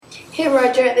Hey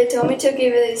Roger, they told me to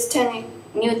give you these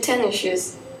new tennis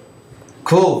shoes.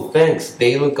 Cool, thanks.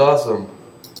 They look awesome.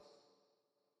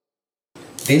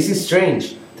 This is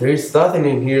strange. There is nothing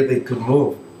in here that could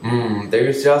move. There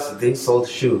is just this old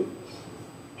shoe.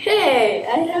 Hey,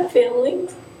 I have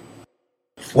feelings.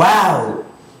 Wow!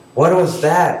 What was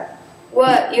that?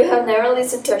 What, you have never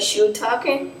listened to a shoe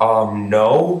talking?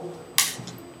 No?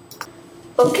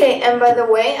 Okay, and by the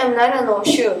way, I'm not an old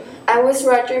shoe. I was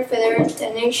Roger Federer's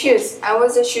tennis shoes. I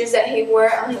was the shoes that he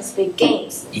wore on his big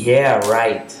games. Yeah,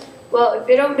 right. Well, if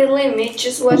you don't believe me,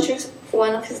 just watch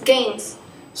one of his games.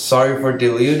 Sorry for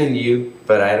deluding you,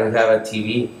 but I don't have a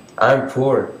TV. I'm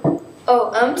poor.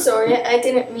 Oh, I'm sorry, I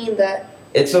didn't mean that.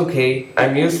 It's okay,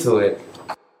 I'm used to it.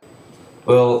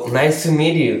 Well, nice to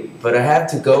meet you, but I have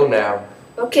to go now.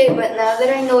 Okay, but now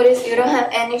that I notice you don't have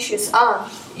any shoes on.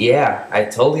 Yeah, I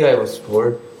told you I was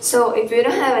poor. So if you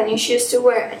don't have any shoes to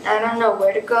wear and I don't know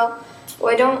where to go,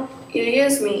 why don't you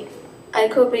use me? I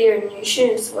could be your new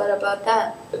shoes. What about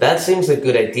that? That seems a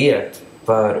good idea,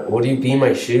 but would you be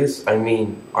my shoes? I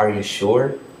mean, are you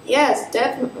sure? Yes,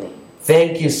 definitely.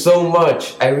 Thank you so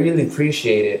much. I really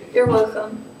appreciate it. You're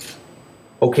welcome.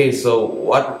 Okay, so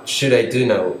what should I do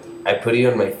now? I put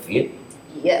it on my feet?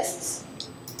 Yes.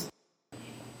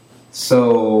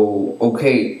 So,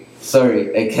 okay,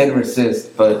 sorry, I can't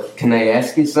resist, but can I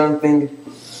ask you something?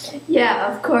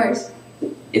 Yeah, of course.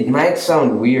 It might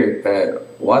sound weird, but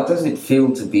what does it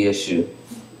feel to be a shoe?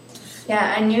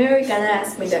 Yeah, I knew you were gonna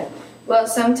ask me that. Well,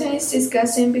 sometimes it's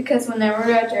disgusting because whenever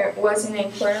Roger was in a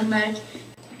important match,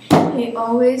 he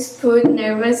always put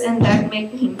nervous and that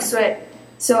made him sweat.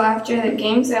 So after the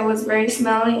games, I was very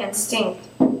smelly and stink.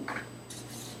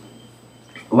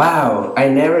 Wow, I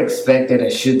never expected a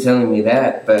shoe telling me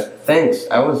that, but thanks,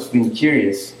 I was being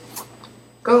curious.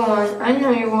 Go on, I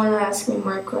know you wanna ask me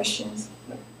more questions.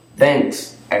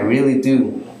 Thanks, I really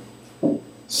do.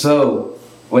 So,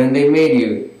 when they made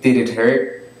you, did it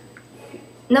hurt?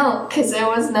 No, because I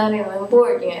was not even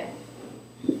born yet.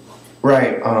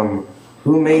 Right,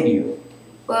 who made you?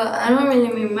 Well, I don't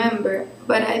really remember,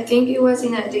 but I think it was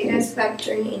in a Adidas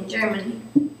factory in Germany.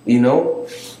 You know,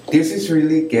 this is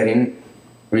really getting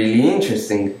really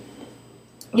interesting.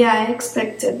 Yeah, I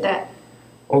expected that.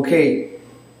 Okay,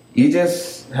 you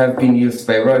just have been used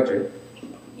by Roger.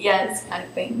 Yes, I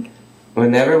think.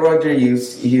 Whenever Roger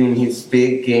used you in his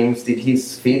big games, did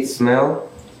his feet smell?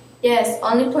 Yes,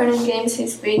 only important games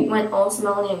his feet went all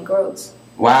smelly and gross.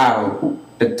 Wow,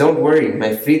 but don't worry,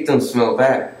 my feet don't smell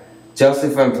bad. Just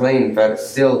if I'm playing, but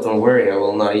still, don't worry, I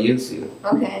will not use you.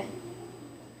 Okay.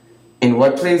 In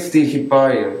what place did he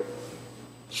buy you?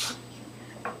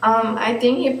 I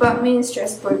think he bought me in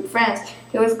Strasbourg, France.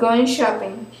 He was going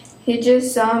shopping. He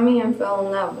just saw me and fell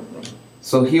in love with me.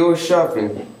 So he was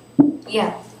shopping.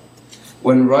 Yeah.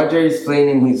 When Roger is playing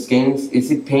in his games, is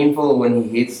it painful when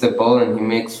he hits the ball and he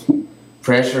makes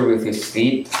pressure with his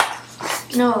feet?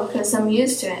 No, because I'm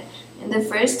used to it. In the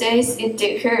first days, it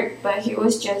did hurt, but he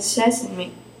was just testing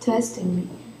me to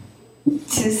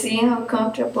see how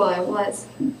comfortable I was.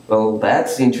 Well,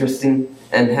 that's interesting.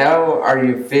 And how are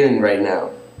you feeling right now,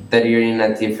 that you're in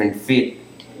a different fit?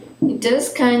 It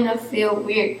does kind of feel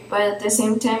weird, but at the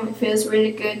same time, it feels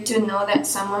really good to know that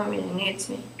someone really needs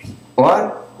me.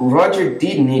 What? Roger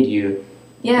did need you.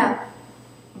 Yeah,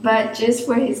 but just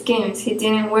for his games. He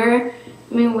didn't wear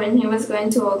me when he was going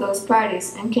to all those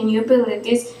parties. And can you believe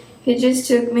this? He just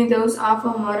took me those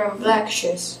awful modern black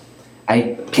shoes.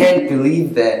 I can't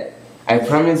believe that. I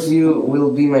promise you will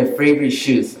be my favorite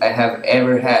shoes I have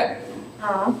ever had.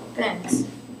 Oh, thanks.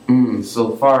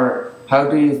 So far, how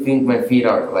do you think my feet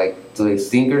are? Like, do they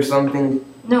stink or something?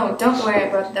 No, don't worry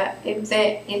about that.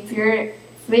 If your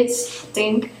feet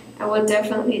stink, I will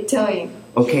definitely tell you.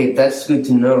 Okay, that's good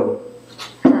to know.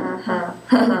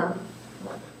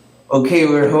 Okay,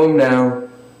 we're home now.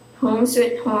 Home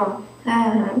sweet home.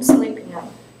 I'm sleepy now.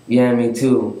 Yeah, me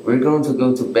too. We're going to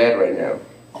go to bed right now.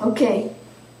 Okay.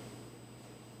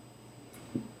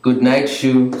 Good night,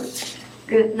 Shu.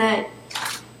 Good night.